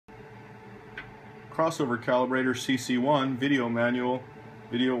Crossover Calibrator CC-1 Video Manual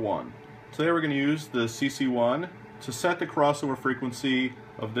Video 1. Today we're going to use the CC-1 to set the crossover frequency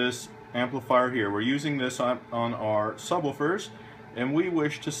of this amplifier here. We're using this on our subwoofers, and we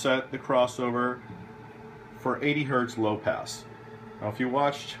wish to set the crossover for 80 Hz low pass. Now if you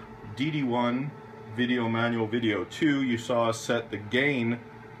watched DD1 Video Manual Video 2, you saw us set the gain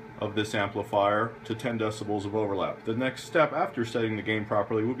of this amplifier to 10 decibels of overlap. The next step after setting the gain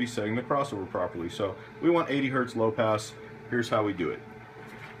properly would be setting the crossover properly. So we want 80 Hz low pass. Here's how we do it.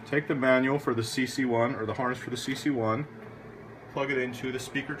 Take the manual for the CC-1, or the harness for the CC-1, plug it into the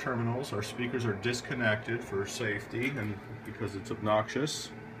speaker terminals. Our speakers are disconnected for safety and because it's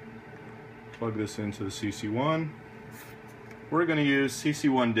obnoxious. Plug this into the CC-1. We're going to use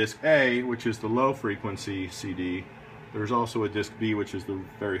CC-1 disc A, which is the low frequency CD. There's also a disc B, which is the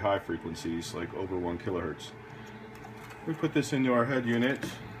very high frequencies, like over 1 kilohertz. We put this into our head unit,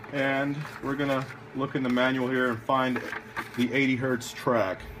 and we're going to look in the manual here and find the 80 Hertz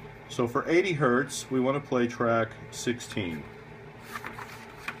track. So for 80 Hertz, we want to play track 16.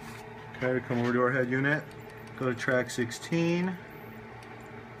 Okay, come over to our head unit, go to track 16,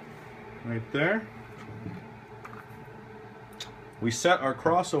 right there. We set our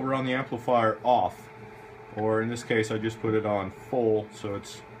crossover on the amplifier off, or in this case I just put it on full, so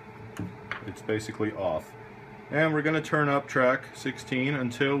it's basically off. And we're going to turn up track 16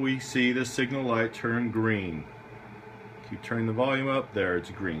 until we see the signal light turn green. Keep turning the volume up, there it's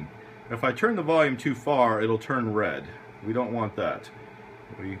green. If I turn the volume too far, it'll turn red. We don't want that.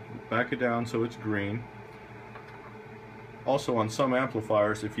 We back it down so it's green. Also, on some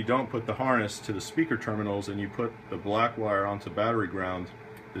amplifiers, if you don't put the harness to the speaker terminals and you put the black wire onto battery ground,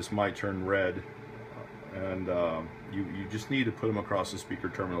 this might turn red, and you just need to put them across the speaker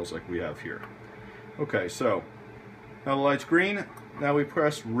terminals like we have here. Okay, so now the light's green. Now we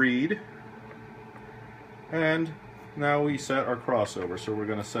press read, and now we set our crossover. So we're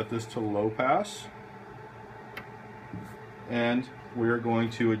going to set this to low pass, and we're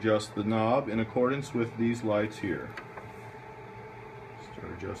going to adjust the knob in accordance with these lights here.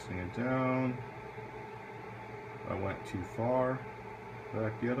 Start adjusting it down. I went too far.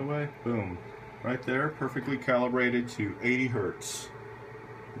 Back the other way. Boom. Right there, perfectly calibrated to 80 Hertz.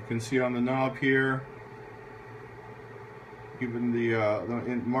 You can see on the knob here, even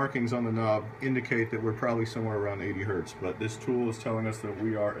the markings on the knob indicate that we're probably somewhere around 80 Hertz, but this tool is telling us that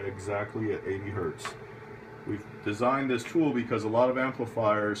we are exactly at 80 Hertz. We've designed this tool because a lot of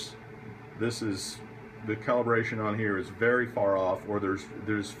amplifiers, the calibration on here is very far off, or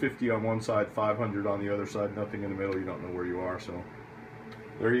there's 50 on one side, 500 on the other side, nothing in the middle, you don't know where you are. So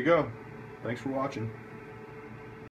there you go. Thanks for watching.